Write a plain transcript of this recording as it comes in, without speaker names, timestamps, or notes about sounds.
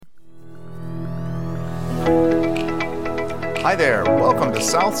Hi there. Welcome to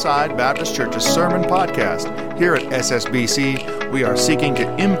Southside Baptist Church's Sermon Podcast. Here at SSBC, we are seeking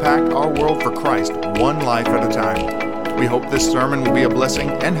to impact our world for Christ one life at a time. We hope this sermon will be a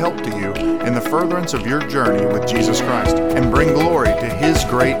blessing and help to you in the furtherance of your journey with Jesus Christ and bring glory to His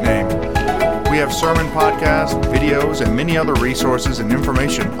great name. We have sermon podcasts, videos, and many other resources and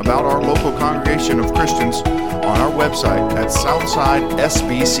information about our local congregation of Christians on our website at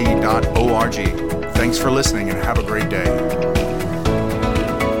southsidesbc.org. Thanks for listening and have a great day.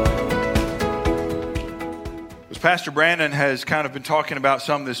 As Pastor Brandon has kind of been talking about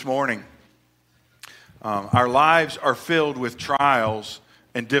some this morning, our lives are filled with trials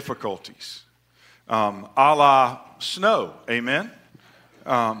and difficulties, a la snow, amen?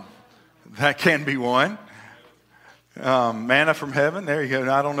 That can be one. Manna from heaven, there you go.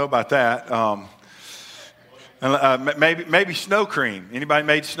 I don't know about that. Maybe snow cream. Anybody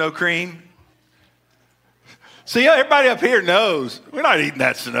made snow cream? See, everybody up here knows we're not eating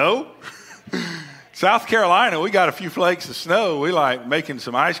that snow. South Carolina, we got a few flakes of snow. We like making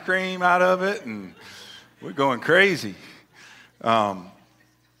some ice cream out of it, and we're going crazy.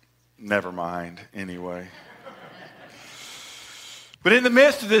 Never mind, anyway. But in the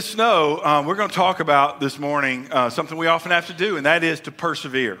midst of this snow, we're going to talk about this morning something we often have to do, and that is to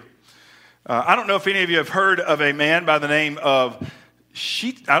persevere. I don't know if any of you have heard of a man by the name of, I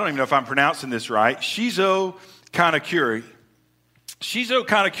don't even know if I'm pronouncing this right, Shizo Kanekuri. Shizo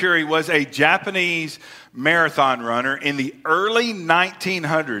Kanekuri was a Japanese marathon runner in the early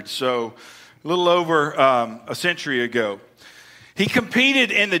 1900s, so a little over a century ago. He competed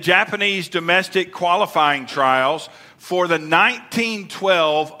in the Japanese domestic qualifying trials for the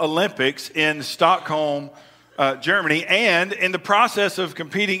 1912 Olympics in Stockholm, Germany, and in the process of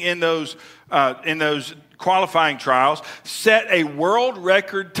competing in those qualifying trials, set a world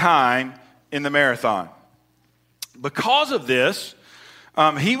record time in the marathon. Because of this,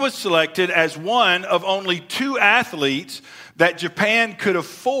 he was selected as one of only two athletes that Japan could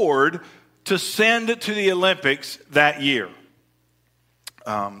afford to send to the Olympics that year.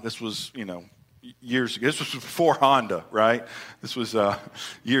 This was, years ago. This was before Honda, right? This was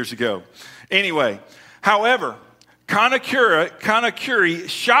years ago. Anyway, however, Kanekuri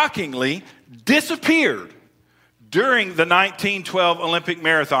shockingly disappeared during the 1912 Olympic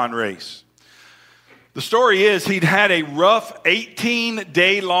marathon race. The story is he'd had a rough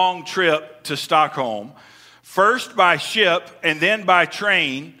 18-day-long trip to Stockholm, first by ship and then by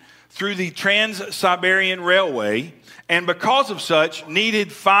train through the Trans-Siberian Railway, and because of such, needed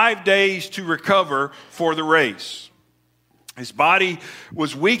 5 days to recover for the race. His body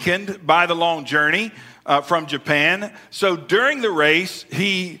was weakened by the long journey from Japan, so during the race,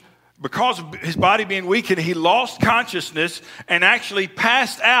 because of his body being weakened, he lost consciousness and actually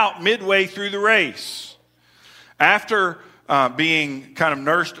passed out midway through the race. After being kind of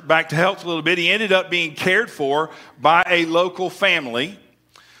nursed back to health a little bit, he ended up being cared for by a local family.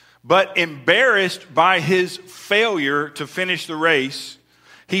 But embarrassed by his failure to finish the race,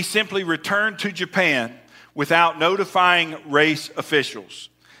 he simply returned to Japan without notifying race officials,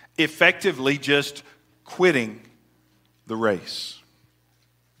 effectively just quitting the race.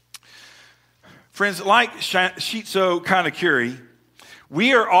 Friends, like Shizo Kanekuri,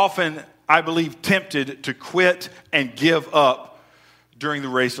 we are often, I believe, tempted to quit and give up during the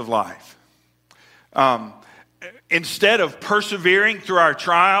race of life. Instead of persevering through our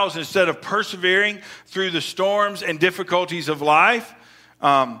trials, instead of persevering through the storms and difficulties of life,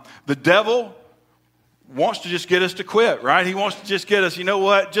 the devil wants to just get us to quit, right? He wants to just get us, you know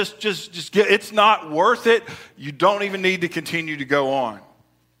what, just get, it's not worth it. You don't even need to continue to go on.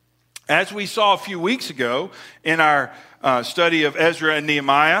 As we saw a few weeks ago in our study of Ezra and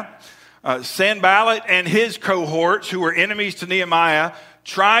Nehemiah, Sanballat and his cohorts, who were enemies to Nehemiah,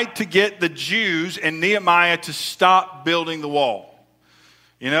 tried to get the Jews and Nehemiah to stop building the wall.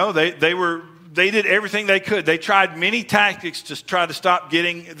 They did everything they could. They tried many tactics to try to stop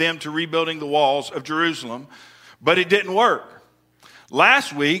getting them to rebuilding the walls of Jerusalem, but it didn't work.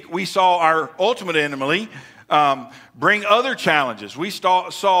 Last week, we saw our ultimate enemy bring other challenges. We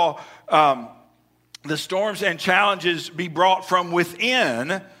saw the storms and challenges be brought from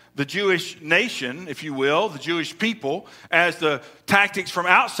within the Jewish nation, if you will, the Jewish people, as the tactics from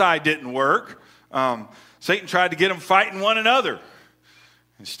outside didn't work. Satan tried to get them fighting one another.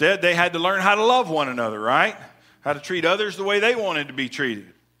 Instead, they had to learn how to love one another, right? How to treat others the way they wanted to be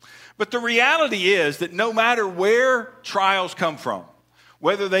treated. But the reality is that no matter where trials come from,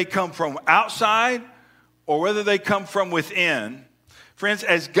 whether they come from outside or whether they come from within, friends,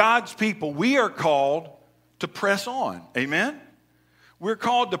 as God's people, we are called to press on. Amen? We're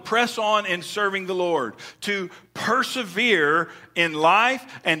called to press on in serving the Lord, to persevere in life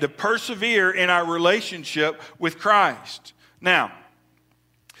and to persevere in our relationship with Christ. Now,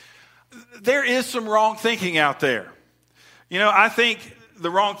 there is some wrong thinking out there. You know, I think the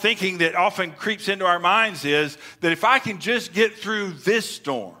wrong thinking that often creeps into our minds is that if I can just get through this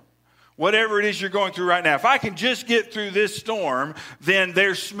storm, whatever it is you're going through right now, if I can just get through this storm, then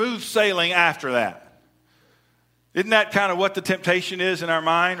there's smooth sailing after that. Isn't that kind of what the temptation is in our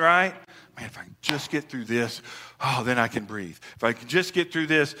mind, right? Man, if I can just get through this, then I can breathe. If I can just get through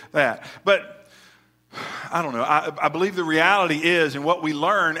this, that. But I don't know. I believe the reality is, and what we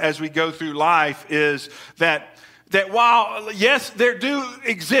learn as we go through life is that while, yes, there do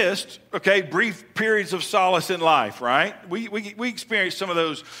exist, brief periods of solace in life, right? We experience some of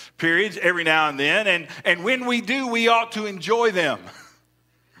those periods every now and then, and when we do, we ought to enjoy them.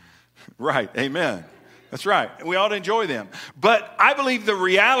 Right, amen. That's right. We ought to enjoy them. But I believe the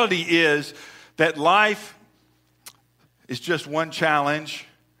reality is that life is just one challenge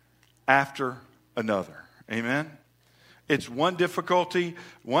after another. Amen? It's one difficulty,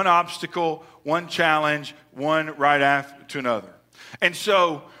 one obstacle, one challenge, one right after another. And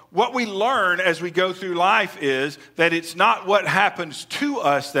so what we learn as we go through life is that it's not what happens to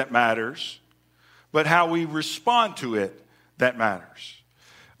us that matters, but how we respond to it that matters.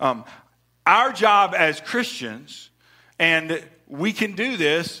 Our job as Christians, and we can do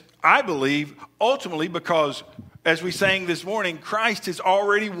this, I believe, ultimately because, as we sang this morning, Christ has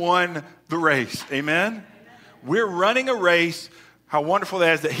already won the race. Amen? We're running a race. How wonderful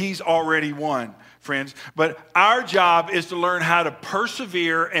that is that He's already won, friends. But our job is to learn how to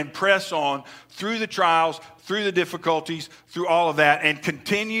persevere and press on through the trials, through the difficulties, through all of that, and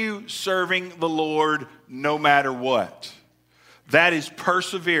continue serving the Lord no matter what. That is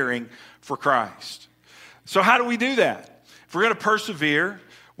persevering for Christ. So how do we do that? If we're going to persevere,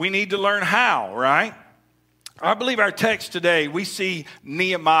 we need to learn how, right? I believe our text today, we see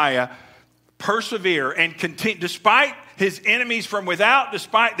Nehemiah persevere and continue, despite his enemies from without,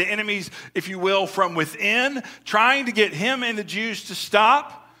 despite the enemies, if you will, from within, trying to get him and the Jews to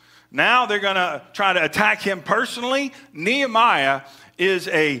stop. Now they're going to try to attack him personally. Nehemiah is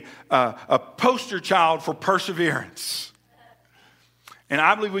a poster child for perseverance. And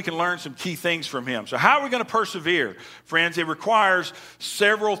I believe we can learn some key things from him. So how are we going to persevere? Friends, it requires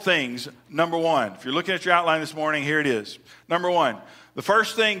several things. Number one, if you're looking at your outline this morning, here it is. Number one, the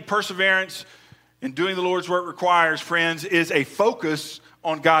first thing perseverance in doing the Lord's work requires, friends, is a focus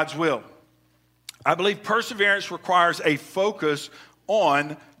on God's will. I believe perseverance requires a focus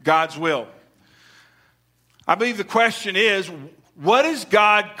on God's will. I believe the question is, what has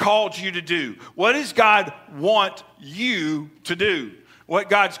God called you to do? What does God want you to do? What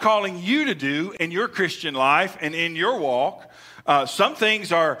God's calling you to do in your Christian life and in your walk. Some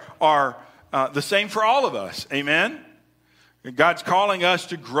things are the same for all of us. Amen? God's calling us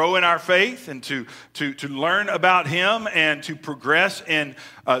to grow in our faith and to learn about Him and to progress in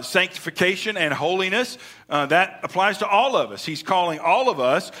sanctification and holiness. That applies to all of us. He's calling all of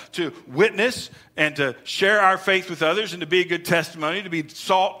us to witness and to share our faith with others and to be a good testimony, to be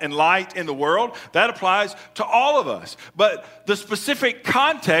salt and light in the world. That applies to all of us. But the specific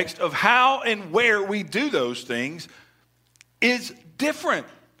context of how and where we do those things is different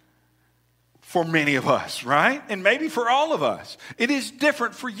for many of us, right? And maybe for all of us. It is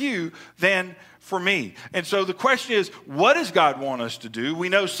different for you than for me. And so the question is, what does God want us to do? We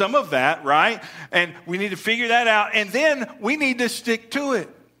know some of that, right? And we need to figure that out. And then we need to stick to it,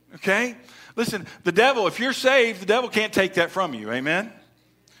 okay? Listen, the devil, if you're saved, the devil can't take that from you, amen?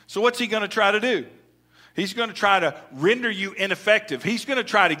 So what's he going to try to do? He's going to try to render you ineffective. He's going to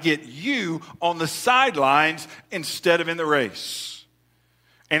try to get you on the sidelines instead of in the race.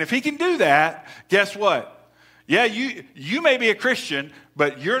 And if he can do that, guess what? Yeah, you may be a Christian,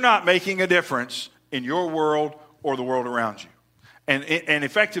 but you're not making a difference in your world or the world around you. And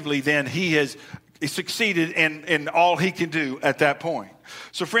effectively, then, he has succeeded in all he can do at that point.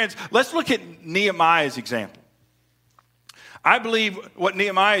 So, friends, let's look at Nehemiah's example. I believe what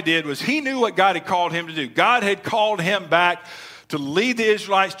Nehemiah did was he knew what God had called him to do. God had called him back to lead the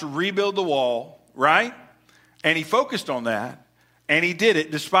Israelites to rebuild the wall, right? And he focused on that. And he did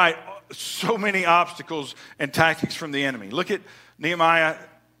it despite so many obstacles and tactics from the enemy. Look at Nehemiah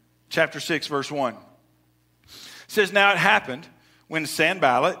chapter 6, verse 1. It says, "Now it happened when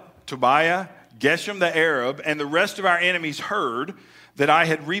Sanballat, Tobiah, Geshem the Arab, and the rest of our enemies heard that I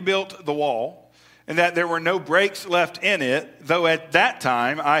had rebuilt the wall, and that there were no breaks left in it, though at that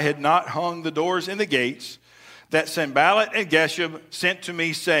time I had not hung the doors and the gates, that Sanballat and Geshem sent to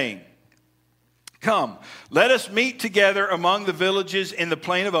me, saying, Come, let us meet together among the villages in the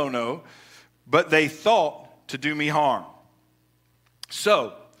plain of Ono. But they thought to do me harm.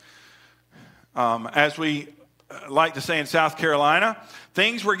 So, as we like to say in South Carolina,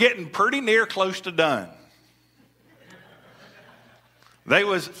 things were getting pretty near close to done. They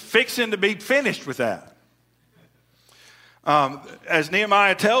was fixing to be finished with that. As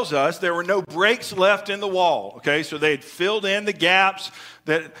Nehemiah tells us, there were no breaks left in the wall. Okay, so they had filled in the gaps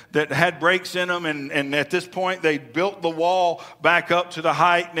that had breaks in them, and at this point they built the wall back up to the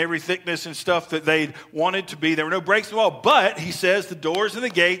height and every thickness and stuff that they wanted to be. There were no breaks in the wall, but he says the doors and the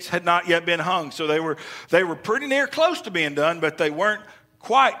gates had not yet been hung. So they were pretty near close to being done, but they weren't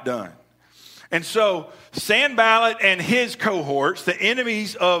quite done. And so Sanballat and his cohorts, the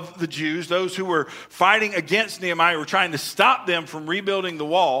enemies of the Jews, those who were fighting against Nehemiah, were trying to stop them from rebuilding the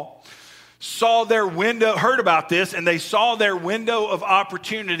wall, saw their window, heard about this, and they saw their window of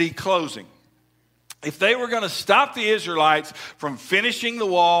opportunity closing. If they were going to stop the Israelites from finishing the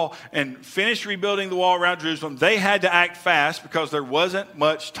wall and finish rebuilding the wall around Jerusalem, they had to act fast because there wasn't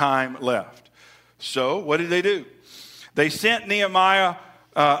much time left. So what did they do? They sent Nehemiah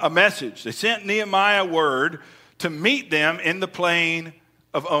a message. They sent Nehemiah word to meet them in the plain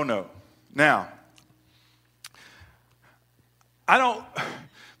of Ono. Now, if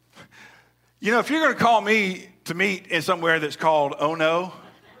you're going to call me to meet in somewhere that's called Ono,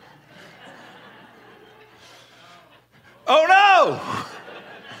 oh no!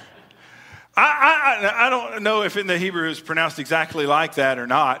 I don't know if in the Hebrew it's pronounced exactly like that or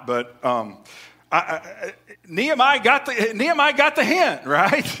not, but Nehemiah got the hint,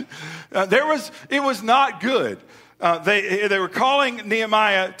 right? It was not good. They were calling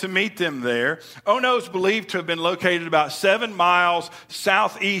Nehemiah to meet them there. Ono is believed to have been located about 7 miles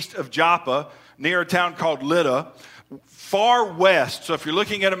southeast of Joppa, near a town called Lydda, far west. So if you're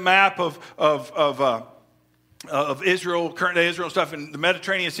looking at a map of Israel, current day Israel stuff, and the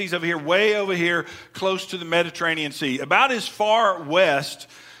Mediterranean Sea's over here, way over here, close to the Mediterranean Sea, about as far west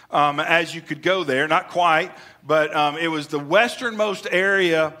as you could go there, not quite, but it was the westernmost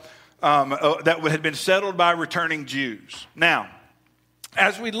area that had been settled by returning Jews. Now,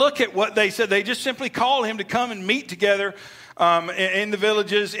 as we look at what they said, they just simply called him to come and meet together in the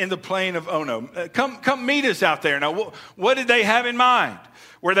villages in the plain of Ono. Come meet us out there. Now, what did they have in mind?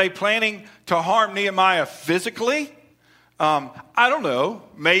 Were they planning to harm Nehemiah physically? I don't know.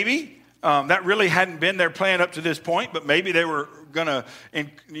 Maybe. That really hadn't been their plan up to this point, but maybe they were going to,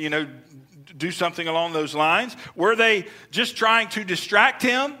 do something along those lines. Were they just trying to distract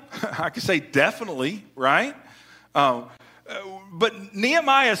him? I could say definitely, right? But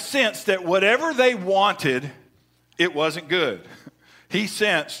Nehemiah sensed that whatever they wanted, it wasn't good. He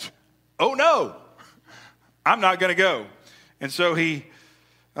sensed, oh no, I'm not going to go. And so he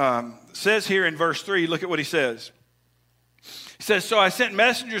says here in verse 3, look at what he says. He says, so I sent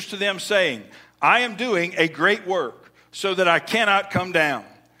messengers to them saying, I am doing a great work so that I cannot come down.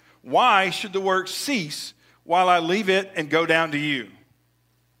 Why should the work cease while I leave it and go down to you?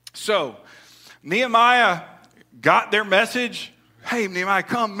 So Nehemiah got their message. Hey, Nehemiah,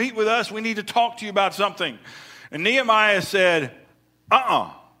 come meet with us. We need to talk to you about something. And Nehemiah said, I'm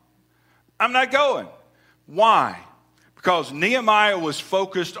not going. Why? Because Nehemiah was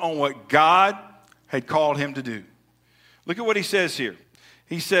focused on what God had called him to do. Look at what he says here.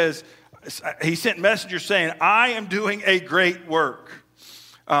 He says, he sent messengers saying, I am doing a great work.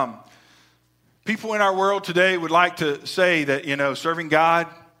 People in our world today would like to say that, serving God,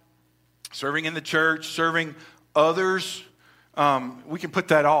 serving in the church, serving others, we can put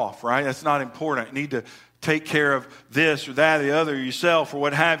that off, right? That's not important. You need to take care of this or that or the other, yourself or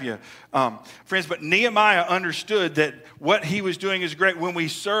what have you. Friends, but Nehemiah understood that what he was doing is great. When we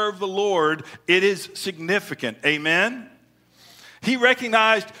serve the Lord, it is significant. Amen? He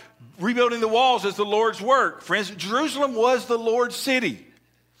recognized rebuilding the walls as the Lord's work. Friends, Jerusalem was the Lord's city.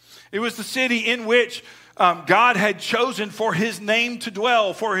 It was the city in which God had chosen for his name to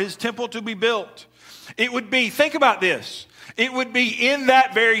dwell, for his temple to be built. It would be, think about this, it would be in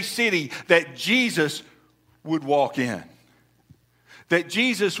that very city that Jesus would walk in, that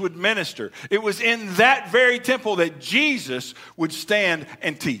Jesus would minister. It was in that very temple that Jesus would stand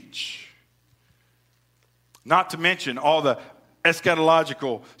and teach. Not to mention all the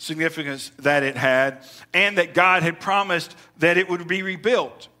eschatological significance that it had, and that God had promised that it would be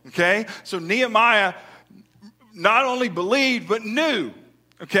rebuilt. Okay? So Nehemiah not only believed, but knew,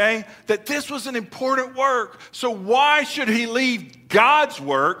 okay, that this was an important work. So why should he leave God's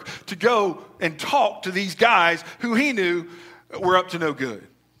work to go and talk to these guys who he knew were up to no good?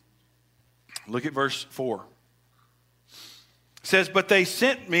 Look at verse 4. It says, but they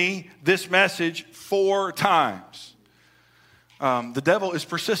sent me this message 4 times. The devil is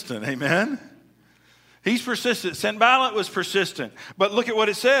persistent, amen? He's persistent. Sanballat was persistent. But look at what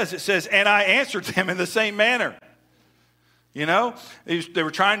it says. It says, and I answered them in the same manner. You know, they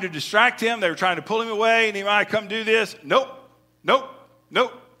were trying to distract him. They were trying to pull him away. Nehemiah, come do this. Nope, nope,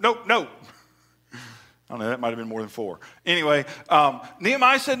 nope, nope, nope. I don't know, that might have been more than 4. Anyway,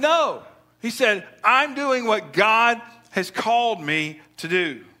 Nehemiah said no. He said, I'm doing what God has called me to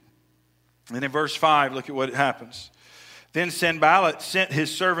do. And in verse 5, look at what happens. Then Sanballat sent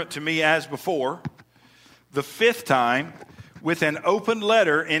his servant to me as before, the 5th time, with an open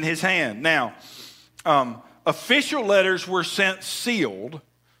letter in his hand. Now, official letters were sent sealed,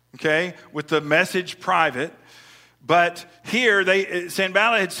 okay, with the message private. But here,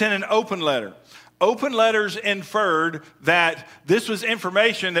 Sanballat had sent an open letter. Open letters inferred that this was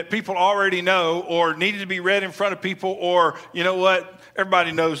information that people already know or needed to be read in front of people, or, you know what,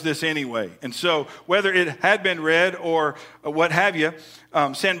 everybody knows this anyway. And so whether it had been read or what have you,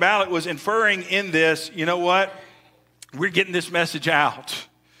 Sanballat was inferring in this, you know what, we're getting this message out.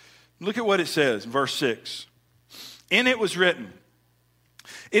 Look at what it says in verse 6. In it was written,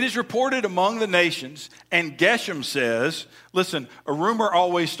 it is reported among the nations, and Geshem says, listen, a rumor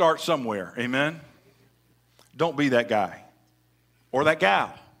always starts somewhere, amen? Don't be that guy or that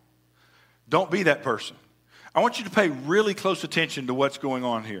gal. Don't be that person. I want you to pay really close attention to what's going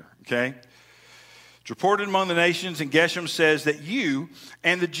on here, okay? It's reported among the nations, and Geshem says that you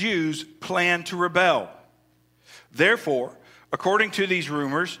and the Jews plan to rebel. Therefore, according to these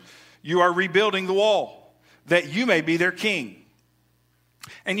rumors, you are rebuilding the wall, that you may be their king.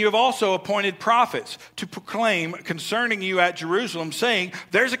 And you have also appointed prophets to proclaim concerning you at Jerusalem, saying,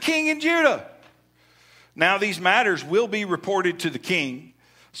 there's a king in Judah. Now these matters will be reported to the king.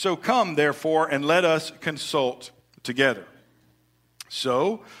 So come, therefore, and let us consult together.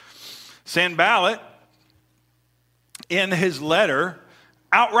 So Sanballat, in his letter,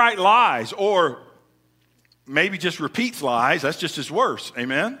 outright lies, or maybe just repeats lies. That's just as worse,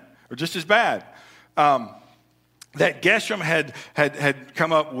 amen? Or just as bad. That Geshem had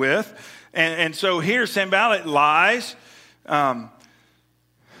come up with. And so here Sanballat lies and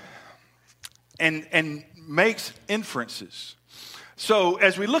makes inferences. So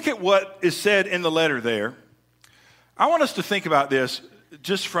as we look at what is said in the letter there, I want us to think about this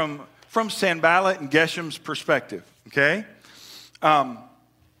just from Sanballat and Geshem's perspective, okay?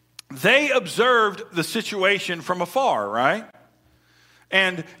 They observed the situation from afar, right?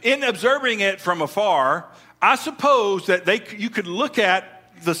 And in observing it from afar, I suppose that you could look at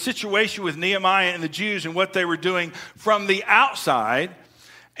the situation with Nehemiah and the Jews and what they were doing from the outside,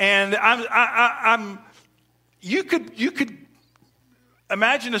 and you could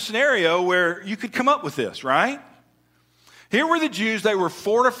imagine a scenario where you could come up with this, right? Here were the Jews. They were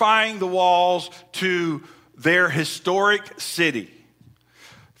fortifying the walls to their historic city.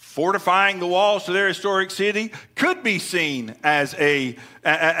 Fortifying the walls to their historic city could be seen as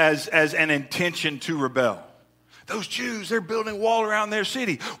an intention to rebel. Those Jews, they're building a wall around their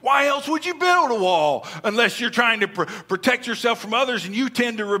city. Why else would you build a wall unless you're trying to protect yourself from others and you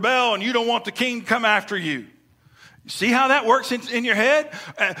tend to rebel and you don't want the king to come after you? See how that works in your head?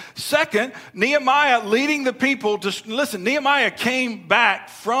 Second, Nehemiah leading the people to listen. Nehemiah came back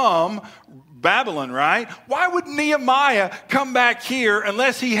from Babylon, right? Why would Nehemiah come back here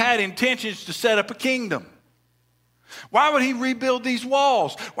unless he had intentions to set up a kingdom? Why would he rebuild these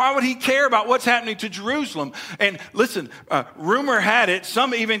walls? Why would he care about what's happening to Jerusalem? And listen, rumor had it,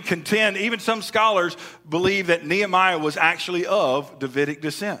 some even contend, even some scholars believe that Nehemiah was actually of Davidic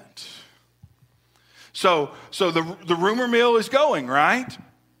descent. So the rumor mill is going, right?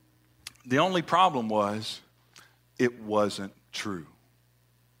 The only problem was it wasn't true.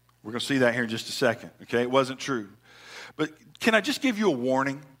 We're going to see that here in just a second, okay? It wasn't true. But can I just give you a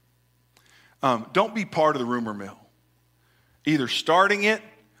warning? Don't be part of the rumor mill. Either starting it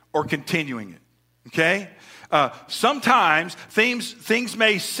or continuing it, okay? Sometimes things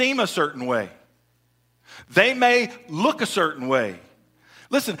may seem a certain way. They may look a certain way.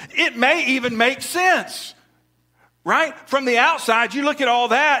 Listen, it may even make sense, right? From the outside, you look at all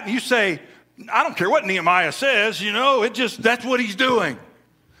that and you say, I don't care what Nehemiah says, that's what he's doing.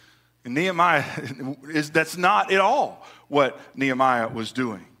 And Nehemiah, that's not at all what Nehemiah was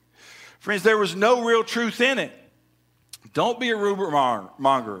doing. Friends, there was no real truth in it. Don't be a rumor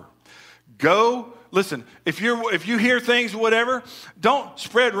monger. Go, listen, if you hear things, whatever, don't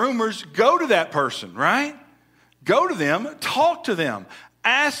spread rumors. Go to that person, right? Go to them, talk to them,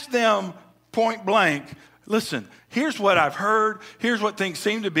 ask them point blank, listen, here's what I've heard. Here's what things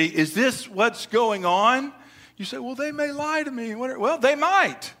seem to be. Is this what's going on? You say, well, they may lie to me. Well, they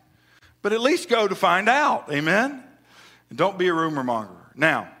might. But at least go to find out. Amen? And don't be a rumor monger.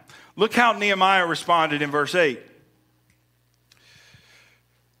 Now, look how Nehemiah responded in verse 8.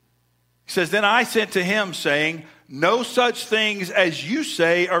 He says, then I sent to him saying, no such things as you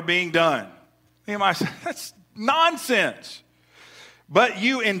say are being done. Nehemiah said, that's nonsense. But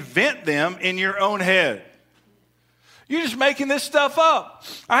you invent them in your own head. You're just making this stuff up.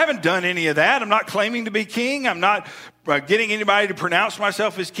 I haven't done any of that. I'm not claiming to be king. I'm not getting anybody to pronounce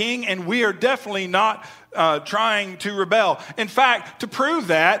myself as king. And we are definitely not trying to rebel. In fact, to prove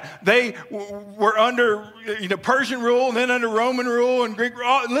that, they were under Persian rule and then under Roman rule and Greek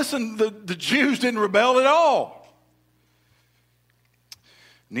rule. Listen, the Jews didn't rebel at all.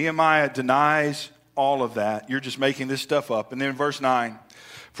 Nehemiah denies all of that. You're just making this stuff up. And then verse 9.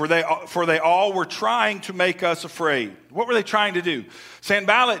 For they all were trying to make us afraid. What were they trying to do?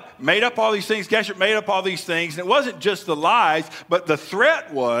 Sanballat made up all these things. Geshem made up all these things. And it wasn't just the lies, but the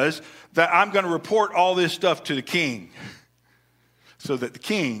threat was that I'm going to report all this stuff to the king so that the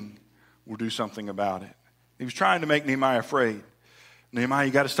king will do something about it. He was trying to make Nehemiah afraid. Nehemiah,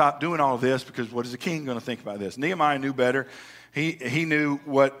 you got to stop doing all of this because what is the king going to think about this? Nehemiah knew better. He knew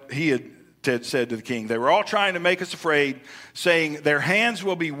what he had said to the king. They were all trying to make us afraid, saying, their hands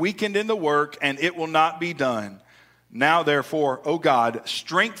will be weakened in the work, and it will not be done. Now, therefore, O God,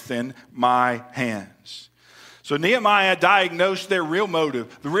 strengthen my hands. So Nehemiah diagnosed their real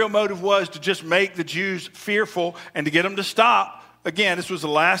motive. The real motive was to just make the Jews fearful and to get them to stop. Again, this was a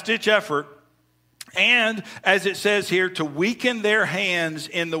last-ditch effort. And, as it says here, to weaken their hands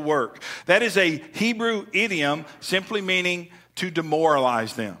in the work. That is a Hebrew idiom simply meaning to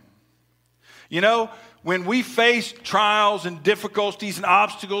demoralize them. You know, when we face trials and difficulties and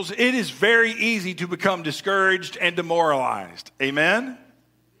obstacles, it is very easy to become discouraged and demoralized. Amen?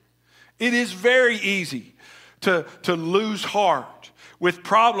 It is very easy to lose heart with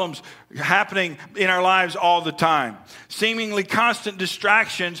problems happening in our lives all the time. Seemingly constant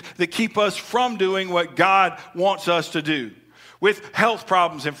distractions that keep us from doing what God wants us to do. With health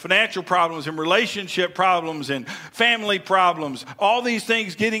problems and financial problems and relationship problems and family problems, all these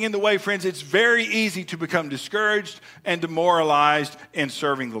things getting in the way, friends, it's very easy to become discouraged and demoralized in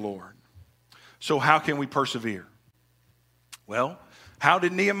serving the Lord. So how can we persevere? Well, how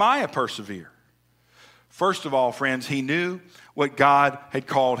did Nehemiah persevere? First of all, friends, he knew what God had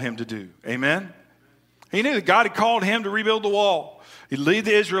called him to do. Amen? He knew that God had called him to rebuild the wall. He'd lead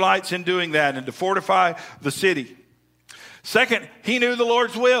the Israelites in doing that and to fortify the city. Second, he knew the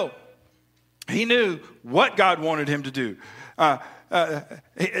Lord's will. He knew what God wanted him to do.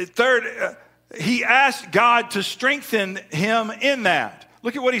 Third, he asked God to strengthen him in that.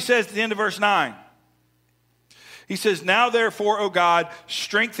 Look at what he says at the end of verse 9. He says, now therefore, O God,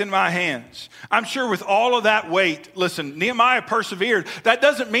 strengthen my hands. I'm sure with all of that weight, listen, Nehemiah persevered. That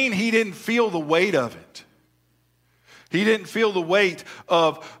doesn't mean he didn't feel the weight of it. He didn't feel the weight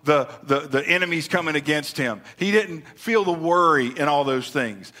of the enemies coming against him. He didn't feel the worry and all those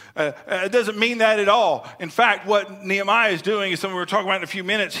things. It doesn't mean that at all. In fact, what Nehemiah is doing is something we're talking about in a few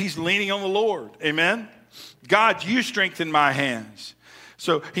minutes. He's leaning on the Lord. Amen? God, you strengthen my hands.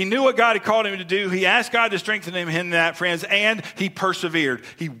 So he knew what God had called him to do. He asked God to strengthen him in that, friends, and he persevered.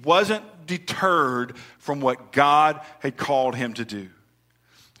 He wasn't deterred from what God had called him to do.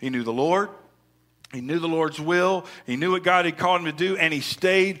 He knew the Lord. He knew the Lord's will. He knew what God had called him to do, and he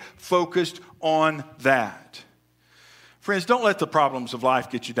stayed focused on that. Friends, don't let the problems of life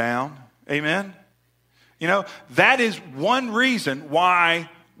get you down. Amen? You know, that is one reason why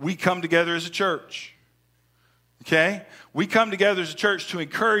we come together as a church. Okay? We come together as a church to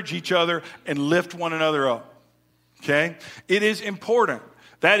encourage each other and lift one another up. Okay? It is important.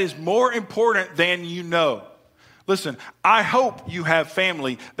 That is more important than you know. Listen, I hope you have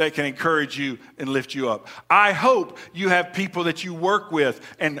family that can encourage you and lift you up. I hope you have people that you work with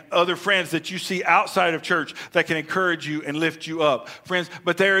and other friends that you see outside of church that can encourage you and lift you up. Friends,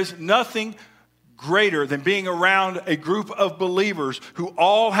 but there is nothing greater than being around a group of believers who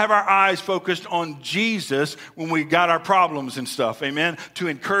all have our eyes focused on Jesus when we got our problems and stuff. Amen? To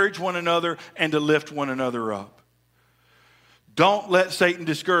encourage one another and to lift one another up. Don't let Satan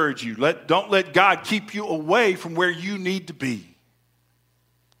discourage you. Don't let God keep you away from where you need to be.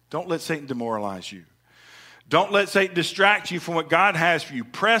 Don't let Satan demoralize you. Don't let Satan distract you from what God has for you.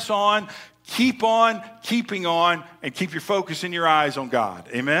 Press on, keep on, keeping on, and keep your focus and your eyes on God.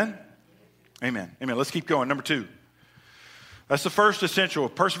 Amen? Amen. Amen. Let's keep going. Number 2. That's the first essential.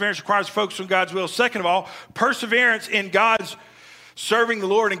 Perseverance requires focus on God's will. Second of all, perseverance in God's serving the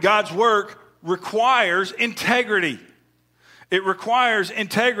Lord and God's work requires integrity. It requires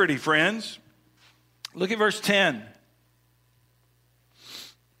integrity, friends. Look at verse 10.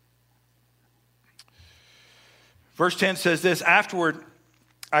 Verse 10 says this, afterward,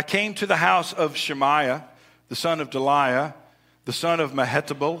 I came to the house of Shemaiah, the son of Delaiah, the son of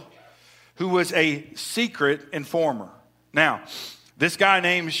Mehetabel, who was a secret informer. Now, this guy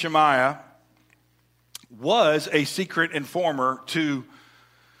named Shemaiah was a secret informer to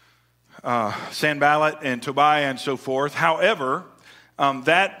Sanballat and Tobiah and so forth. However,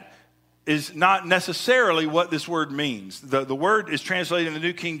 that is not necessarily what this word means. The word is translated in the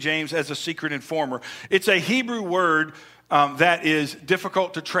New King James as a secret informer. It's a Hebrew word that is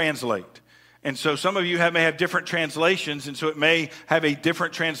difficult to translate. And so some of you may have different translations, and so it may have a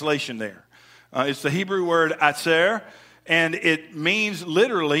different translation there. It's the Hebrew word atzer, and it means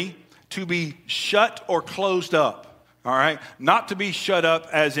literally to be shut or closed up. All right? Not to be shut up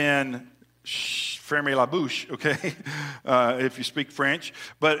as in fermez la bouche, okay, if you speak French.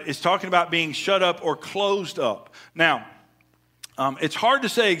 But it's talking about being shut up or closed up. Now, it's hard to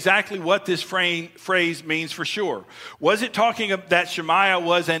say exactly what this phrase means for sure. Was it talking about that Shemaiah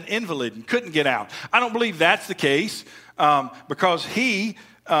was an invalid and couldn't get out? I don't believe that's the case because he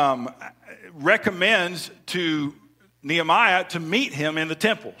recommends to Nehemiah to meet him in the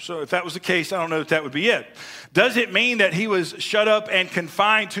temple. So if that was the case, I don't know if that would be it. Does it mean that he was shut up and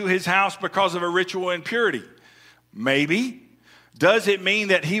confined to his house because of a ritual impurity? Maybe. Does it mean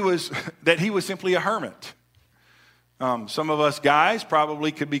that he was simply a hermit? Some of us guys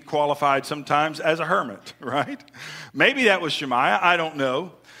probably could be qualified sometimes as a hermit, right? Maybe that was Shemaiah. I don't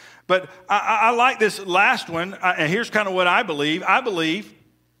know. But I like this last one, and here's kind of what I believe. I believe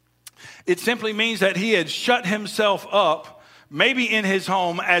it simply means that he had shut himself up, maybe in his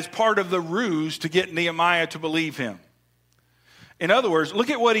home, as part of the ruse to get Nehemiah to believe him. In other words,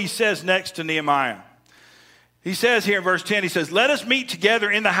 look at what he says next to Nehemiah. He says here in verse 10, he says, let us meet together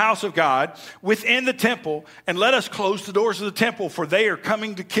in the house of God within the temple, and let us close the doors of the temple, for they are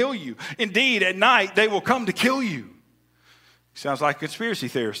coming to kill you. Indeed, at night they will come to kill you. Sounds like a conspiracy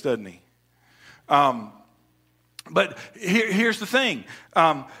theorist, doesn't he? But here's the thing.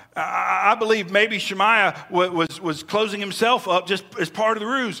 I believe maybe Shemaiah was closing himself up just as part of the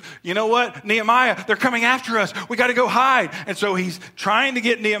ruse. You know what? Nehemiah, they're coming after us. We got to go hide. And so he's trying to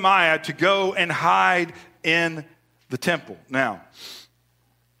get Nehemiah to go and hide in the temple. Now,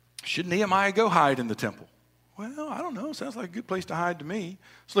 should Nehemiah go hide in the temple? Well, I don't know. Sounds like a good place to hide to me.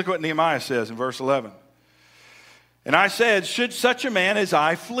 Let's look at what Nehemiah says in verse 11. And I said, should such a man as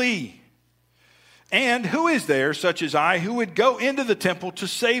I flee? And who is there, such as I, who would go into the temple to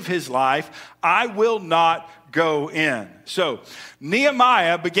save his life? I will not go in. So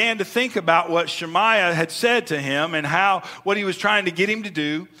Nehemiah began to think about what Shemaiah had said to him and what he was trying to get him to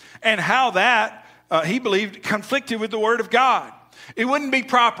do, and how that, he believed, conflicted with the word of God. It wouldn't be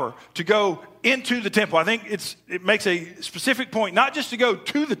proper to go into the temple. I think it makes a specific point, not just to go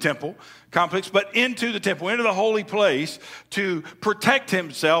to the temple complex, but into the temple, into the holy place, to protect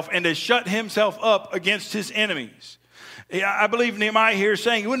himself and to shut himself up against his enemies. I believe Nehemiah here is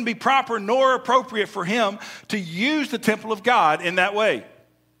saying it wouldn't be proper nor appropriate for him to use the temple of God in that way.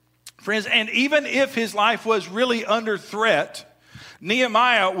 Friends, and even if his life was really under threat,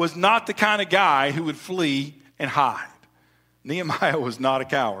 Nehemiah was not the kind of guy who would flee and hide. Nehemiah was not a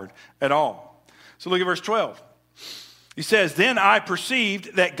coward at all. So look at verse 12. He says, then I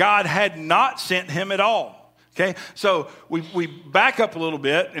perceived that God had not sent him at all. Okay, so we back up a little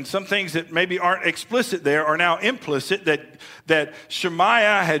bit, and some things that maybe aren't explicit there are now implicit, that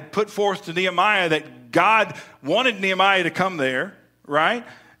Shemaiah had put forth to Nehemiah that God wanted Nehemiah to come there, right?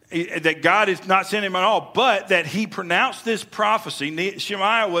 That God is not sending him at all, but that he pronounced this prophecy.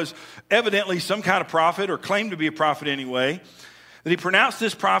 Shemaiah was evidently some kind of prophet, or claimed to be a prophet anyway. That he pronounced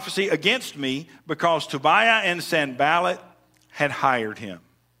this prophecy against me because Tobiah and Sanballat had hired him.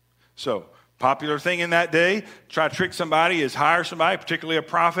 So, popular thing in that day, try to trick somebody is hire somebody, particularly a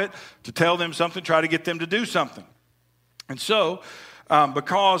prophet, to tell them something, try to get them to do something. And so,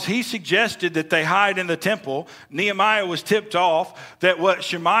 because he suggested that they hide in the temple, Nehemiah was tipped off that what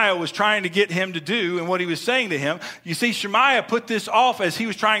Shemaiah was trying to get him to do and what he was saying to him. You see, Shemaiah put this off as he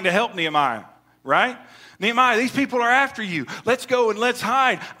was trying to help Nehemiah, right? Nehemiah, these people are after you. Let's go and let's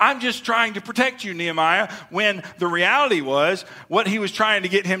hide. I'm just trying to protect you, Nehemiah. When the reality was, what he was trying to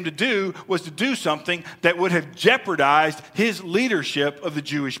get him to do was to do something that would have jeopardized his leadership of the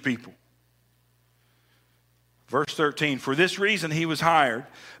Jewish people. Verse 13, for this reason he was hired,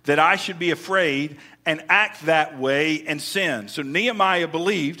 that I should be afraid and act that way and sin. So Nehemiah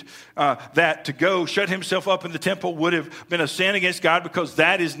believed that to go shut himself up in the temple would have been a sin against God, because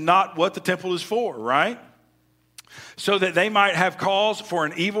that is not what the temple is for, right? so that they might have cause for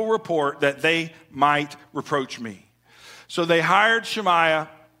an evil report, that they might reproach me. So they hired Shemaiah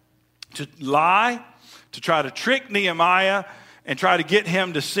to lie, to try to trick Nehemiah and try to get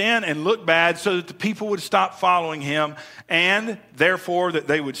him to sin and look bad so that the people would stop following him and therefore that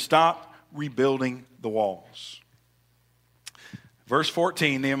they would stop rebuilding the walls. Verse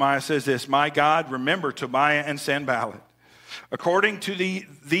 14, Nehemiah says this, "My God, remember Tobiah and Sanballat, according to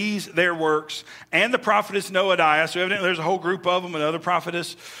these their works, and the prophetess Noadiah." So evidently there's a whole group of them, another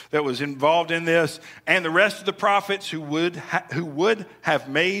prophetess that was involved in this, "and the rest of the prophets who would have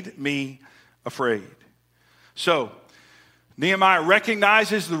made me afraid." So Nehemiah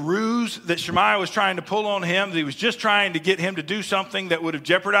recognizes the ruse that Shemaiah was trying to pull on him, that he was just trying to get him to do something that would have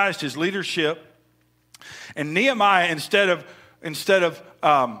jeopardized his leadership. And Nehemiah, instead of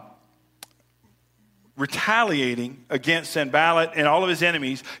retaliating against Sanballat and all of his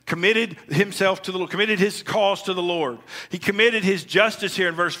enemies, committed himself to the Lord, committed his cause to the Lord. He committed his justice here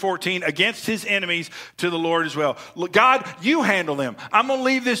in verse 14 against his enemies to the Lord as well. Look, God, you handle them. I'm going to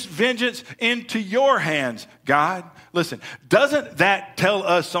leave this vengeance into your hands, God. Listen, doesn't that tell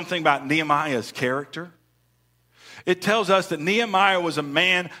us something about Nehemiah's character? It tells us that Nehemiah was a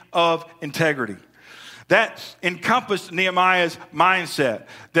man of integrity. That encompassed Nehemiah's mindset,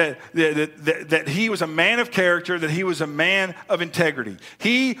 that he was a man of character, that he was a man of integrity.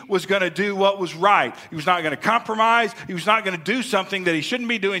 He was going to do what was right. He was not going to compromise. He was not going to do something that he shouldn't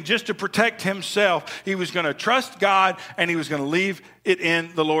be doing just to protect himself. He was going to trust God, and he was going to leave it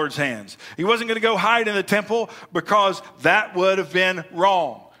in the Lord's hands. He wasn't going to go hide in the temple because that would have been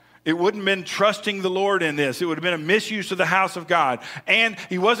wrong. It wouldn't have been trusting the Lord in this. It would have been a misuse of the house of God. And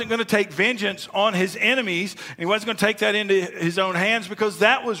he wasn't going to take vengeance on his enemies. And he wasn't going to take that into his own hands because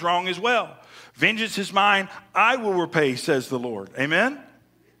that was wrong as well. "Vengeance is mine, I will repay," says the Lord. Amen?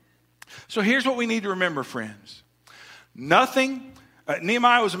 So here's what we need to remember, friends.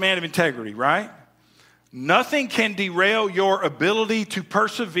 Nehemiah was a man of integrity, right? Nothing can derail your ability to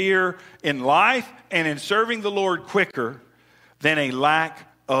persevere in life and in serving the Lord quicker than a lack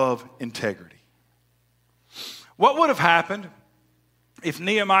of integrity. What would have happened if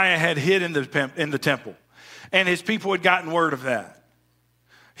Nehemiah had hid in the temple and his people had gotten word of that?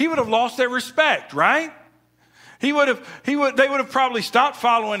 He would have lost their respect, right? They would have probably stopped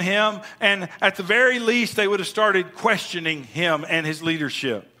following him, and at the very least they would have started questioning him and his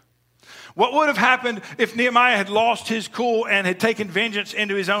leadership. What would have happened if Nehemiah had lost his cool and had taken vengeance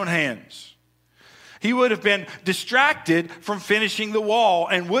into his own hands? He would have been distracted from finishing the wall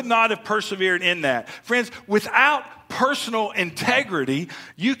and would not have persevered in that. Friends, without personal integrity,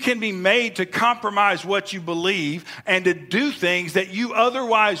 you can be made to compromise what you believe and to do things that you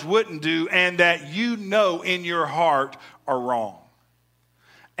otherwise wouldn't do and that you know in your heart are wrong.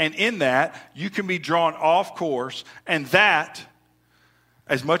 And in that, you can be drawn off course, and that,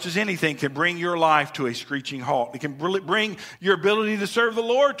 as much as anything, can bring your life to a screeching halt. It can bring your ability to serve the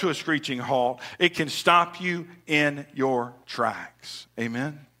Lord to a screeching halt. It can stop you in your tracks.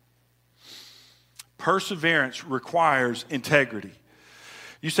 Amen? Perseverance requires integrity.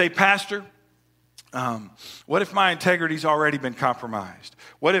 You say, "Pastor, what if my integrity's already been compromised?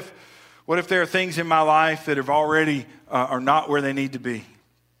 What if there are things in my life that have already are not where they need to be?"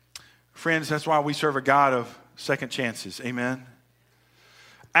 Friends, that's why we serve a God of second chances. Amen?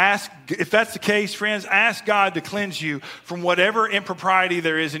 If that's the case, friends, ask God to cleanse you from whatever impropriety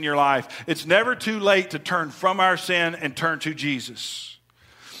there is in your life. It's never too late to turn from our sin and turn to Jesus.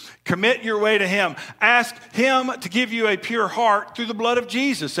 Commit your way to Him. Ask Him to give you a pure heart through the blood of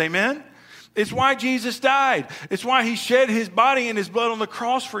Jesus. Amen? It's why Jesus died. It's why He shed His body and His blood on the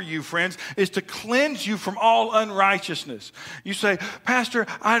cross for you, friends, is to cleanse you from all unrighteousness. You say, "Pastor,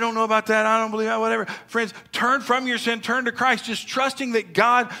 I don't know about that. I don't believe that, whatever." Friends, turn from your sin, turn to Christ, just trusting that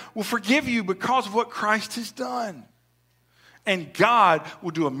God will forgive you because of what Christ has done. And God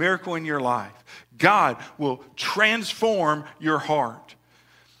will do a miracle in your life. God will transform your heart.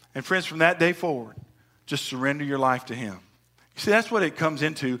 And friends, from that day forward, just surrender your life to Him. See, that's what it comes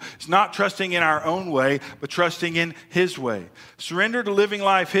into. It's not trusting in our own way, but trusting in His way. Surrender to living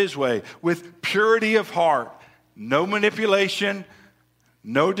life His way with purity of heart. No manipulation,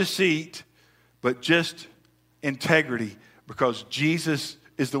 no deceit, but just integrity, because Jesus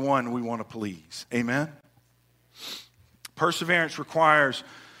is the one we want to please. Amen? Perseverance requires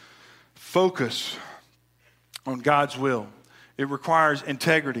focus on God's will. It requires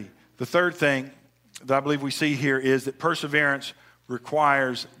integrity. The third thing that I believe we see here is that perseverance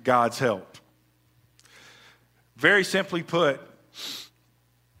requires God's help. Very simply put,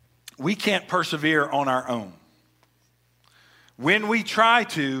 we can't persevere on our own. When we try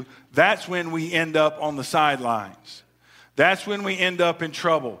to, that's when we end up on the sidelines. That's when we end up in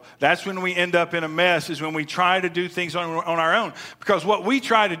trouble. That's when we end up in a mess, is when we try to do things on our own. Because what we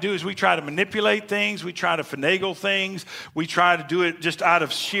try to do is we try to manipulate things. We try to finagle things. We try to do it just out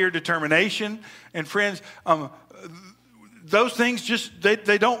of sheer determination. And friends, those things just,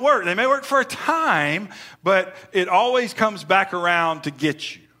 they don't work. They may work for a time, but it always comes back around to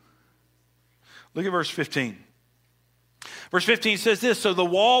get you. Look at verse 15. Verse 15 says this, so the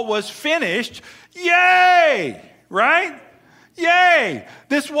wall was finished. Yay! Right? Yay!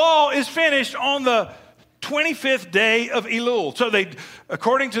 This wall is finished on the 25th day of Elul. So they,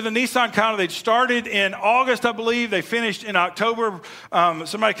 according to the Nisan calendar, they started in August, I believe. They finished in October.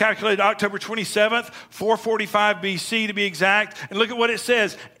 Somebody calculated October 27th, 445 BC to be exact. And look at what it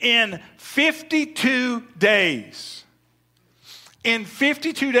says. In 52 days. In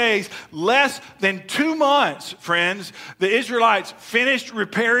 52 days, less than 2 months, friends, the Israelites finished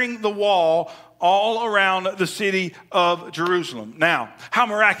repairing the wall all around the city of Jerusalem. Now, how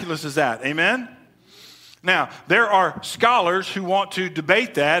miraculous is that? Amen? Now, there are scholars who want to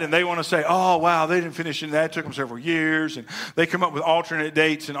debate that, and they want to say, oh, wow, they didn't finish in that. It took them several years, and they come up with alternate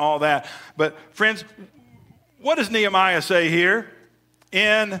dates and all that. But, friends, what does Nehemiah say here?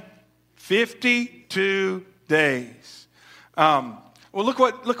 In 52 days. Well, look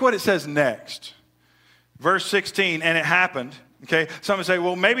what it says next. Verse 16, and it happened. Okay, some would say,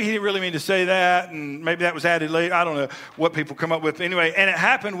 well, maybe he didn't really mean to say that, and maybe that was added late. I don't know what people come up with. Anyway, and it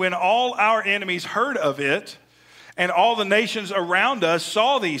happened when all our enemies heard of it, and all the nations around us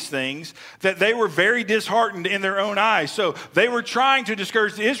saw these things, that they were very disheartened in their own eyes. So they were trying to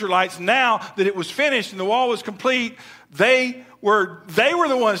discourage the Israelites. Now that it was finished and the wall was complete, they were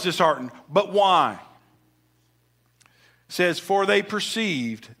the ones disheartened. But why? It says, for they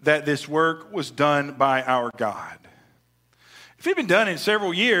perceived that this work was done by our God. If it had been done in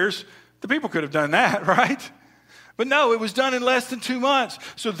several years, the people could have done that, right? But no, it was done in less than 2 months.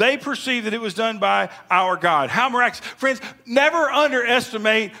 So they perceived that it was done by our God. How miraculous. Friends, never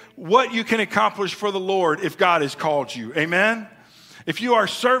underestimate what you can accomplish for the Lord if God has called you. Amen? If you are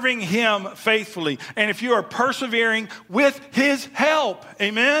serving Him faithfully, and if you are persevering with His help.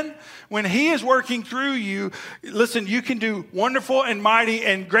 Amen? When He is working through you, listen, you can do wonderful and mighty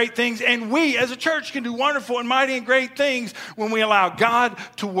and great things. And we as a church can do wonderful and mighty and great things when we allow God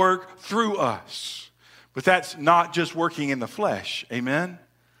to work through us. But that's not just working in the flesh. Amen?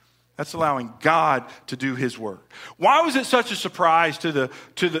 That's allowing God to do His work. Why was it such a surprise to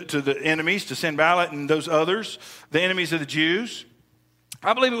the enemies, to Sanballat and those others, the enemies of the Jews?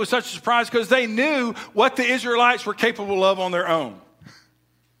 I believe it was such a surprise because they knew what the Israelites were capable of on their own.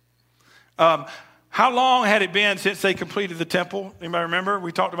 How long had it been since they completed the temple? Anybody remember?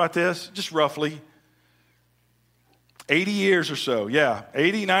 We talked about this, just roughly. 80 years or so, yeah,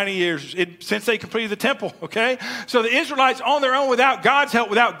 80, 90 years since they completed the temple, okay? So the Israelites on their own, without God's help,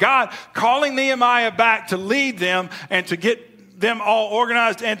 without God calling Nehemiah back to lead them and to get them all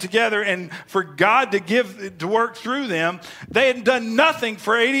organized and together and for God to work through them, they had done nothing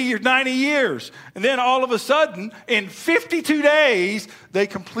for 80 or 90 years. And then all of a sudden, in 52 days, they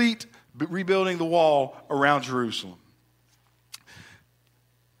complete rebuilding the wall around Jerusalem.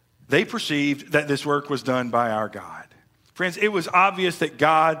 They perceived that this work was done by our God. Friends, it was obvious that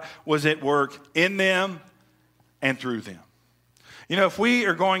God was at work in them and through them. You know, if we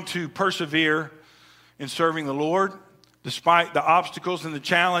are going to persevere in serving the Lord, despite the obstacles and the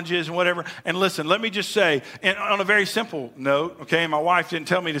challenges and whatever. And listen, let me just say, and on a very simple note, okay, my wife didn't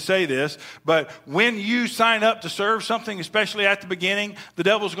tell me to say this, but when you sign up to serve something, especially at the beginning, the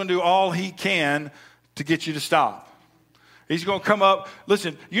devil's going to do all he can to get you to stop. He's going to come up.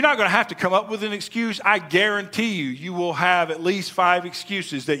 Listen, you're not going to have to come up with an excuse. I guarantee you will have at least 5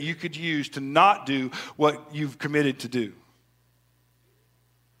 excuses that you could use to not do what you've committed to do.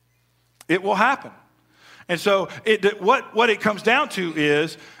 It will happen. And so what it comes down to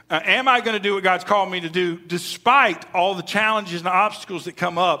is, am I going to do what God's called me to do despite all the challenges and the obstacles that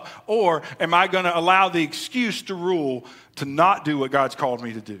come up? Or am I going to allow the excuse to rule to not do what God's called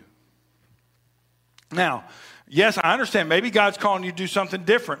me to do? Now, yes, I understand maybe God's calling you to do something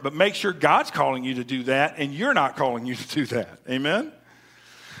different, but make sure God's calling you to do that and you're not calling you to do that. Amen?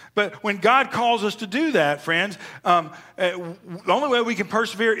 But when God calls us to do that, friends, the only way we can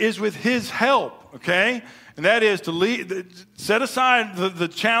persevere is with His help, okay? And that is to set aside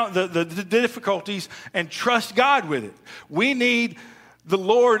the difficulties and trust God with it. We need the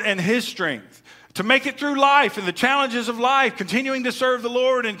Lord and His strength to make it through life and the challenges of life, continuing to serve the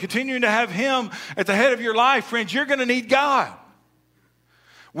Lord and continuing to have Him at the head of your life. Friends, you're going to need God.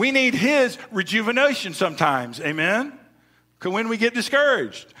 We need His rejuvenation sometimes, amen? when we get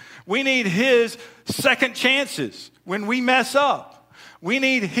discouraged. We need his second chances when we mess up. We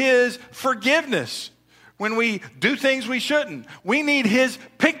need his forgiveness when we do things we shouldn't. We need his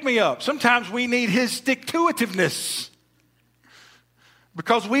pick-me-up. Sometimes we need his stick-to-itiveness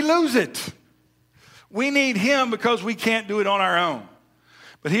because we lose it. We need him because we can't do it on our own.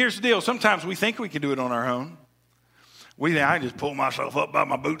 But here's the deal. Sometimes we think we can do it on our own. We think I can just pull myself up by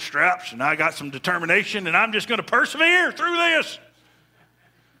my bootstraps and I got some determination and I'm just going to persevere through this.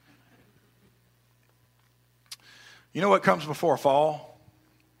 You know what comes before a fall?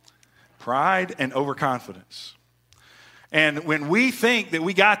 Pride and overconfidence. And when we think that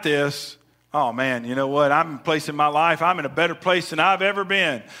we got this, oh man, you know what? I'm in a place in my life, I'm in a better place than I've ever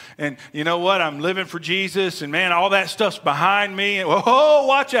been. And you know what? I'm living for Jesus and man, all that stuff's behind me. And whoa,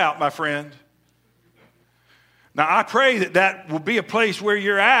 watch out, my friend. Now, I pray that that will be a place where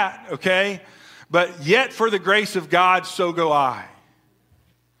you're at, okay? But yet for the grace of God, so go I.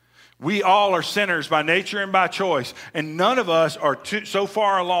 We all are sinners by nature and by choice, and none of us are so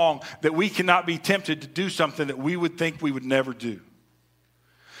far along that we cannot be tempted to do something that we would think we would never do.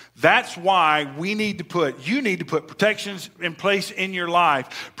 That's why you need to put protections in place in your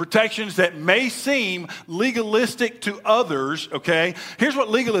life. Protections that may seem legalistic to others, okay? Here's what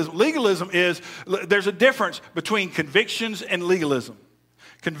legalism is. There's a difference between convictions and legalism.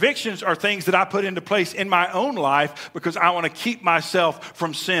 Convictions are things that I put into place in my own life because I want to keep myself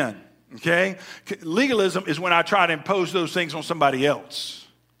from sin, okay? Legalism is when I try to impose those things on somebody else.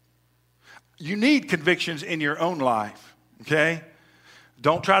 You need convictions in your own life, okay?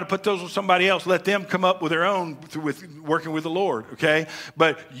 Don't try to put those on somebody else. Let them come up with their own with working with the Lord, okay?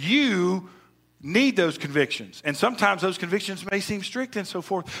 But you need those convictions. And sometimes those convictions may seem strict and so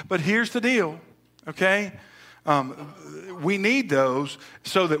forth. But here's the deal, okay? We need those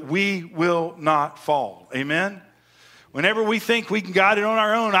so that we will not fall. Amen? Whenever we think we can got it on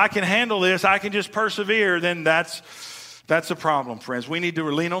our own, I can handle this, I can just persevere, then that's a problem, friends. We need to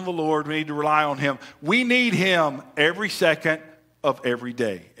lean on the Lord. We need to rely on him. We need him every second of every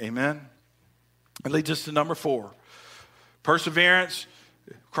day. Amen? It leads us to number 4. Perseverance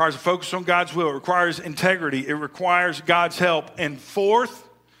requires a focus on God's will. It requires integrity. It requires God's help. And 4th,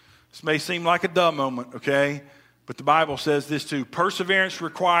 this may seem like a dumb moment, okay? But the Bible says this too. Perseverance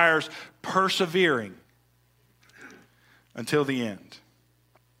requires persevering until the end.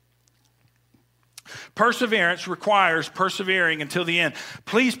 Perseverance requires persevering until the end.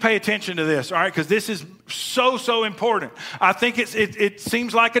 Please pay attention to this, all right? Because this is so important. I think it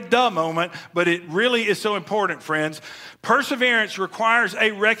seems like a dumb moment, but it really is so important, friends. Perseverance requires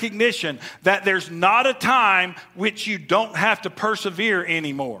a recognition that there's not a time which you don't have to persevere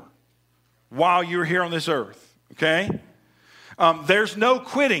anymore while you're here on this earth, okay? There's no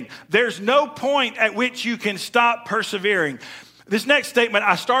quitting. There's no point at which you can stop persevering. This next statement,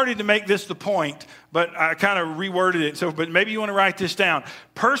 I started to make this the point, but I kind of reworded it. But maybe you want to write this down.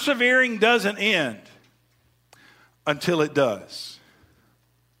 Persevering doesn't end until it does.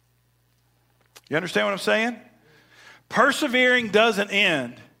 You understand what I'm saying? Persevering doesn't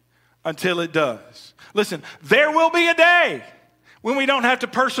end until it does. Listen, there will be a day when we don't have to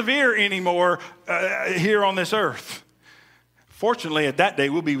persevere anymore here on this earth. Fortunately, at that day,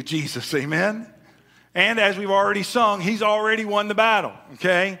 we'll be with Jesus. Amen? And as we've already sung, he's already won the battle,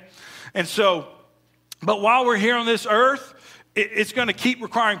 okay? And so, but while we're here on this earth, it's going to keep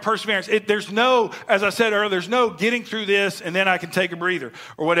requiring perseverance. There's no, as I said earlier, there's no getting through this and then I can take a breather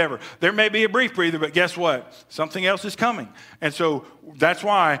or whatever. There may be a brief breather, but guess what? Something else is coming. And so that's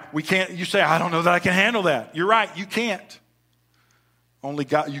why we can't, you say, I don't know that I can handle that. You're right, you can't. Only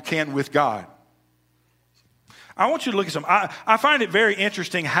God, you can with God. I want you to look at something. I find it very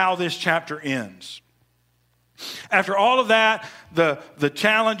interesting how this chapter ends. After all of that, the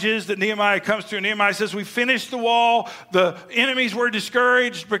challenges that Nehemiah comes through, Nehemiah says, we finished the wall. The enemies were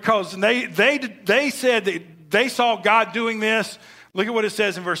discouraged because they said that they saw God doing this. Look at what it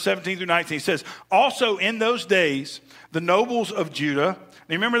says in verse 17 through 19. It says, also in those days, the nobles of Judah,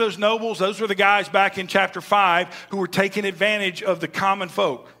 you remember those nobles? Those were the guys back in chapter 5 who were taking advantage of the common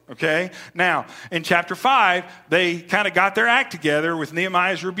folk, okay? Now, in chapter 5, they kind of got their act together with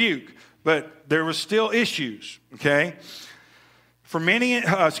Nehemiah's rebuke. But there was still issues, okay? For many,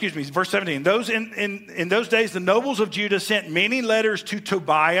 verse 17. In those days, the nobles of Judah sent many letters to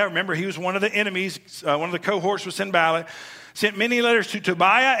Tobiah. Remember, he was one of the enemies. One of the cohorts was Sanballat. Sent many letters to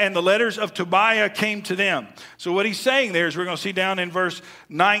Tobiah, and the letters of Tobiah came to them. So what he's saying there is we're going to see down in verse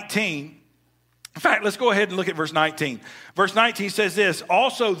 19. In fact, let's go ahead and look at verse 19. Verse 19 says this,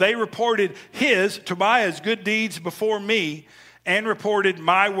 also they reported Tobiah's good deeds before me, and reported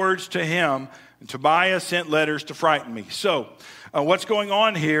my words to him And Tobiah sent letters to frighten me. So what's going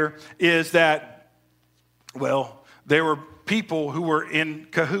on here is that, well, there were people who were in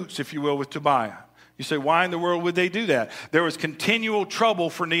cahoots, if you will, with Tobiah. You say, why in the world would they do that? There was continual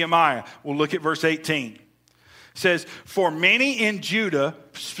trouble for Nehemiah. We'll look at verse 18. It says, for many in Judah,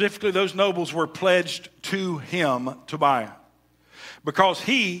 specifically those nobles, were pledged to him, Tobiah, because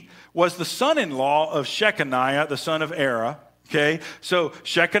he was the son-in-law of Shechaniah, the son of Ezra. Okay, so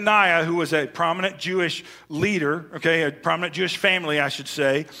Shechaniah, who was a prominent Jewish leader, okay, a prominent Jewish family, I should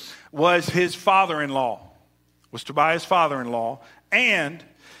say, was his father-in-law, was Tobiah's father-in-law, and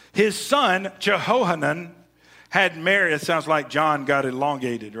his son, Jehohanan, had married, it sounds like John got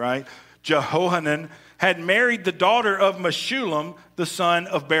elongated, right? Jehohanan had married the daughter of Meshullam, the son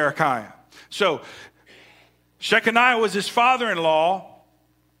of Berechiah. So Shechaniah was his father-in-law,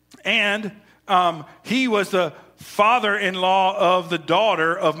 and he was the father-in-law of the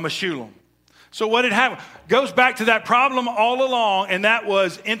daughter of Meshullam. So what had happened goes back to that problem all along, and that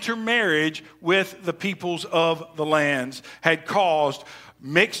was intermarriage with the peoples of the lands had caused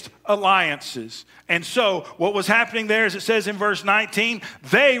mixed alliances. And so what was happening there, as it says in verse 19,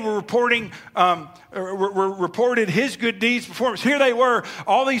 they were reported his good deeds before us. Here they were,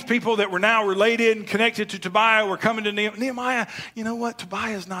 all these people that were now related and connected to Tobiah were coming to Nehemiah. You know what?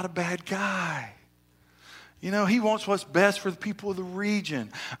 Tobiah's not a bad guy. You know, he wants what's best for the people of the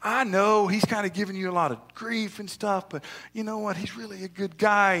region. I know he's kind of giving you a lot of grief and stuff, but you know what? He's really a good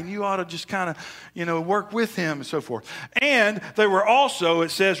guy, and you ought to just kind of, work with him and so forth. And they were also, it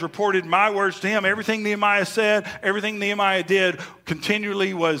says, reported my words to him. Everything Nehemiah said, everything Nehemiah did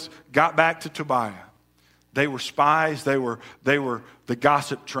continually got back to Tobiah. They were spies. They were the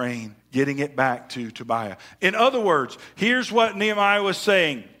gossip train getting it back to Tobiah. In other words, here's what Nehemiah was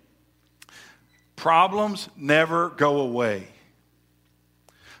saying. Problems never go away.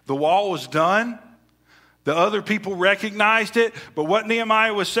 The wall was done. The other people recognized it. But what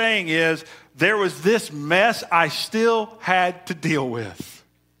Nehemiah was saying is, there was this mess I still had to deal with.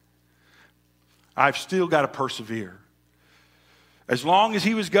 I've still got to persevere. As long as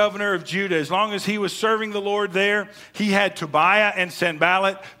he was governor of Judah, as long as he was serving the Lord there, he had Tobiah and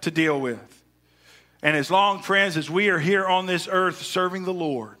Sanballat to deal with. And as long, friends, as we are here on this earth serving the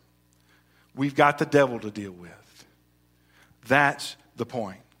Lord, we've got the devil to deal with. That's the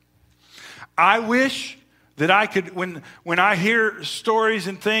point. I wish that I could, when I hear stories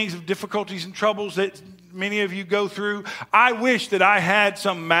and things of difficulties and troubles that many of you go through, I wish that I had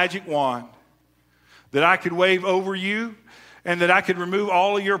some magic wand that I could wave over you and that I could remove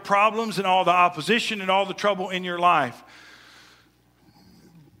all of your problems and all the opposition and all the trouble in your life.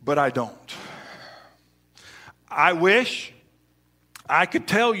 But I don't. I wish I could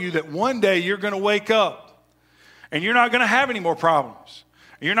tell you that one day you're going to wake up and you're not going to have any more problems.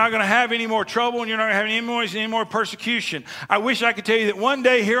 You're not going to have any more trouble, and you're not going to have any more persecution. I wish I could tell you that one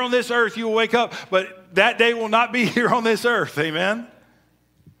day here on this earth you will wake up, but that day will not be here on this earth. Amen?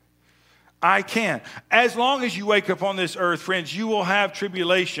 I can. As long as you wake up on this earth, friends, you will have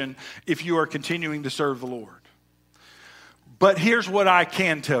tribulation if you are continuing to serve the Lord. But here's what I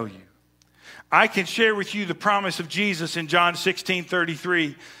can tell you. I can share with you the promise of Jesus in John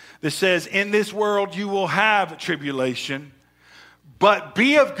 16:33 that says, in this world you will have tribulation, but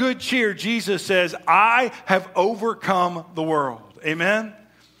be of good cheer. Jesus says, I have overcome the world. Amen?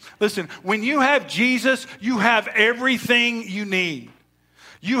 Listen, when you have Jesus, you have everything you need.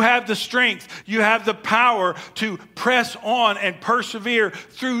 You have the strength, you have the power to press on and persevere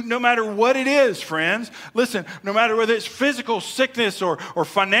through no matter what it is, friends. Listen, no matter whether it's physical sickness or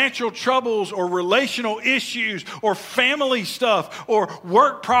financial troubles or relational issues or family stuff or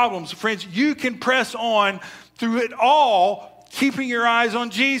work problems, friends, you can press on through it all, keeping your eyes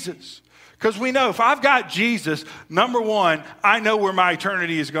on Jesus. Because we know if I've got Jesus, number one, I know where my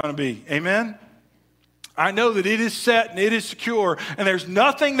eternity is going to be. Amen? I know that it is set and it is secure, and there's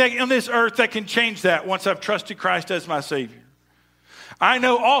nothing on this earth that can change that once I've trusted Christ as my Savior. I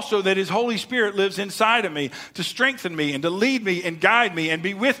know also that His Holy Spirit lives inside of me to strengthen me and to lead me and guide me and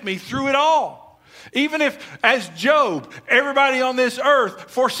be with me through it all. Even if, as Job, everybody on this earth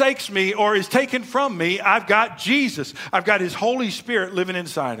forsakes me or is taken from me, I've got Jesus. I've got His Holy Spirit living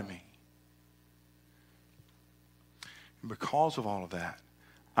inside of me. And because of all of that,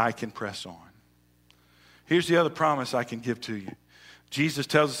 I can press on. Here's the other promise I can give to you. Jesus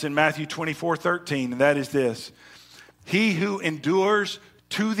tells us in Matthew 24:13, and that is this: he who endures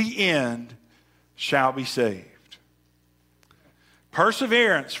to the end shall be saved.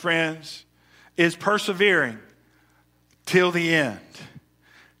 Perseverance, friends, is persevering till the end.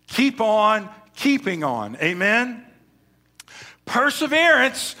 Keep on keeping on. Amen?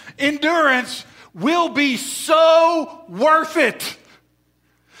 Perseverance, endurance will be so worth it.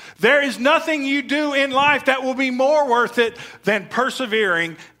 There is nothing you do in life that will be more worth it than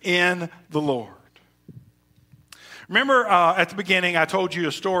persevering in the Lord. Remember at the beginning, I told you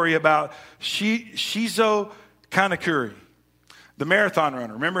a story about Shizo Kanekuri, the marathon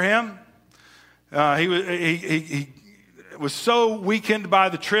runner. Remember him? He was so weakened by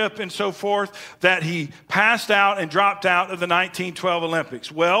the trip and so forth that he passed out and dropped out of the 1912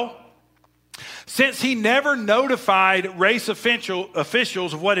 Olympics. Well, since he never notified race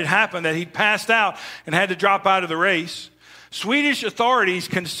officials of what had happened, that he'd passed out and had to drop out of the race, Swedish authorities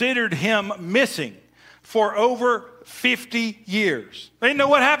considered him missing for over 50 years. They didn't know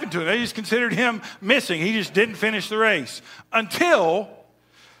what happened to him. They just considered him missing. He just didn't finish the race. Until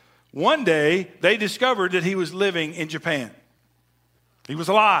one day they discovered that he was living in Japan. He was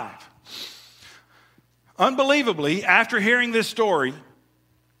alive. Unbelievably, after hearing this story,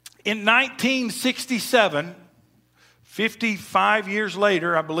 in 1967, 55 years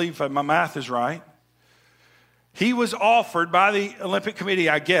later, I believe if my math is right, he was offered by the Olympic Committee,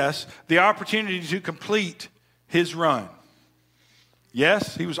 I guess, the opportunity to complete his run.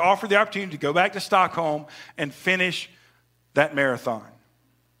 Yes, he was offered the opportunity to go back to Stockholm and finish that marathon.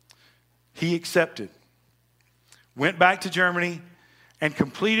 He accepted, went back to Germany, and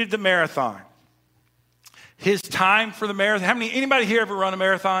completed the marathon. His time for the marathon, anybody here ever run a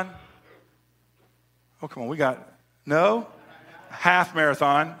marathon? Oh, come on, no? Half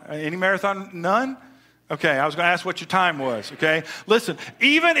marathon. Any marathon? None? Okay, I was going to ask what your time was, okay? Listen,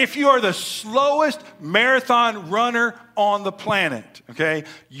 even if you are the slowest marathon runner on the planet, okay,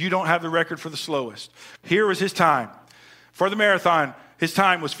 you don't have the record for the slowest. Here was his time. For the marathon, his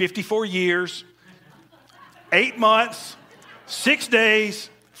time was 54 years, 8 months, 6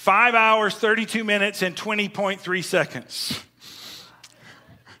 days, 5 hours, 32 minutes, and 20.3 seconds.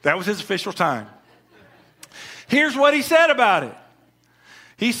 That was his official time. Here's what he said about it.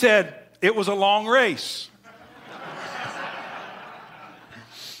 He said, it was a long race.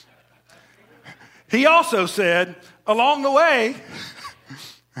 He also said, along the way,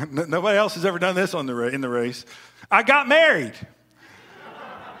 nobody else has ever done this in the race, I got married.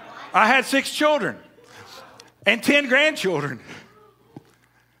 I had 6 children and 10 grandchildren.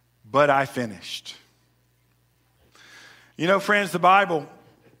 But I finished. You know, friends, the Bible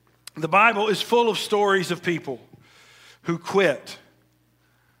is full of stories of people who quit,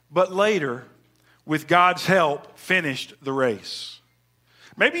 but later, with God's help, finished the race.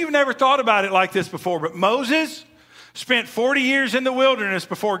 Maybe you've never thought about it like this before, but Moses spent 40 years in the wilderness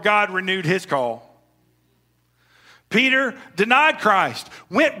before God renewed his call. Peter denied Christ,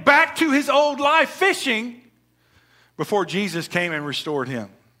 went back to his old life fishing before Jesus came and restored him.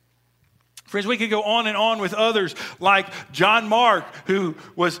 Friends, we could go on and on with others like John Mark, who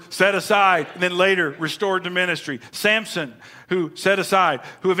was set aside and then later restored to ministry. Samson, who set aside,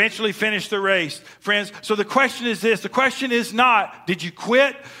 who eventually finished the race. Friends, so the question is this. The question is not, did you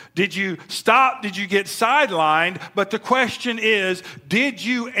quit? Did you stop? Did you get sidelined? But the question is, did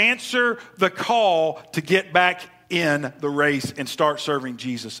you answer the call to get back in the race and start serving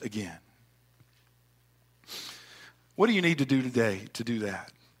Jesus again? What do you need to do today to do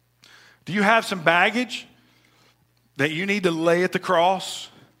that? Do you have some baggage that you need to lay at the cross?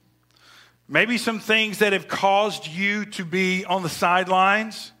 Maybe some things that have caused you to be on the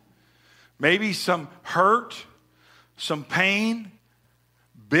sidelines. Maybe some hurt, some pain,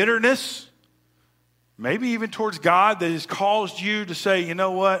 bitterness. Maybe even towards God that has caused you to say, you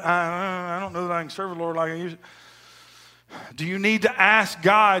know what, I don't know that I can serve the Lord like I used to. Do you need to ask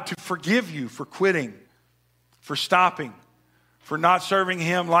God to forgive you for quitting, for stopping, for not serving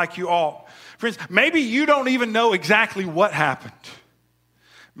Him like you ought? Friends, maybe you don't even know exactly what happened.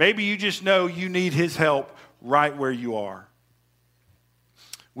 Maybe you just know you need His help right where you are.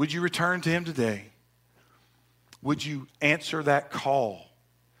 Would you return to Him today? Would you answer that call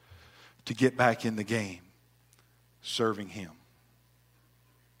to get back in the game, serving Him?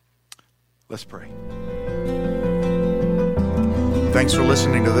 Let's pray. Thanks for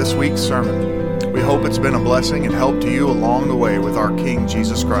listening to this week's sermon. We hope it's been a blessing and help to you along the way with our King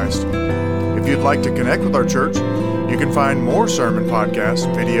Jesus Christ. If you'd like to connect with our church, you can find more sermon podcasts,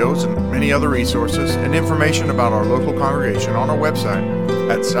 videos, and many other resources and information about our local congregation on our website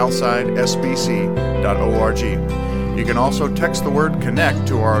at southsidesbc.org. You can also text the word CONNECT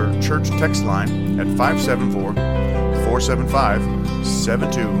to our church text line at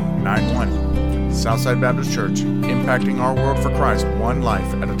 574-475-7291. Southside Baptist Church, impacting our world for Christ one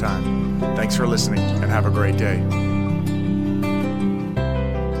life at a time. Thanks for listening and have a great day.